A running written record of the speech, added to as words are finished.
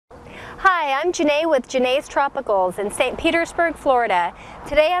Hi, I'm Janae with Janae's Tropicals in St. Petersburg, Florida.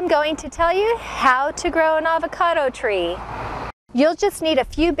 Today I'm going to tell you how to grow an avocado tree. You'll just need a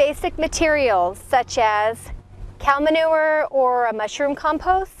few basic materials such as cow manure or a mushroom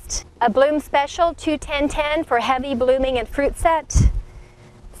compost, a Bloom Special 2-10-10 for heavy blooming and fruit set,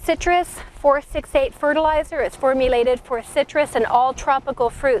 citrus 4-6-8 fertilizer is formulated for citrus and all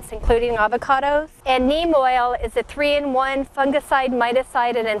tropical fruits including avocados, and neem oil is a 3-in-1 fungicide,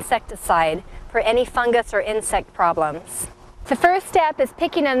 miticide, and insecticide for any fungus or insect problems. The first step is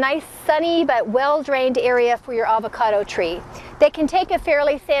picking a nice sunny but well-drained area for your avocado tree. They can take a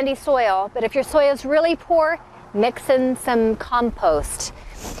fairly sandy soil, but if your soil is really poor, mix in some compost.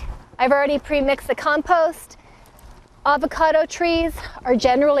 I've already pre-mixed the compost. Avocado trees are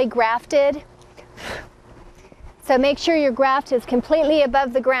generally grafted, so make sure your graft is completely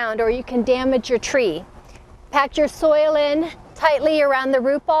above the ground or you can damage your tree. Pack your soil in tightly around the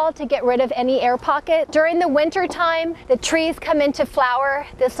root ball to get rid of any air pocket. During the winter time, the trees come into flower.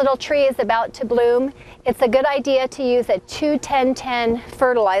 This little tree is about to bloom. It's a good idea to use a 2-10-10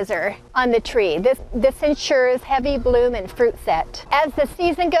 fertilizer on the tree. This ensures heavy bloom and fruit set. As the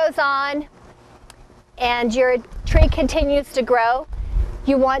season goes on, and your tree continues to grow,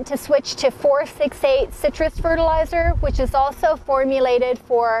 you want to switch to 4-6-8 citrus fertilizer, which is also formulated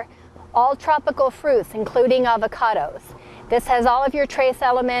for all tropical fruits, including avocados. This has all of your trace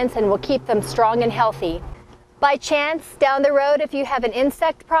elements and will keep them strong and healthy. By chance, down the road, if you have an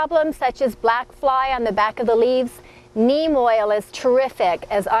insect problem, such as black fly on the back of the leaves, neem oil is terrific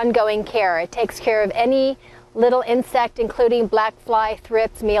as ongoing care. It takes care of any little insect, including black fly,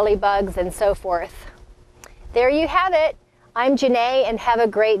 thrips, mealybugs, and so forth. There you have it. I'm Janae, and have a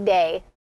great day.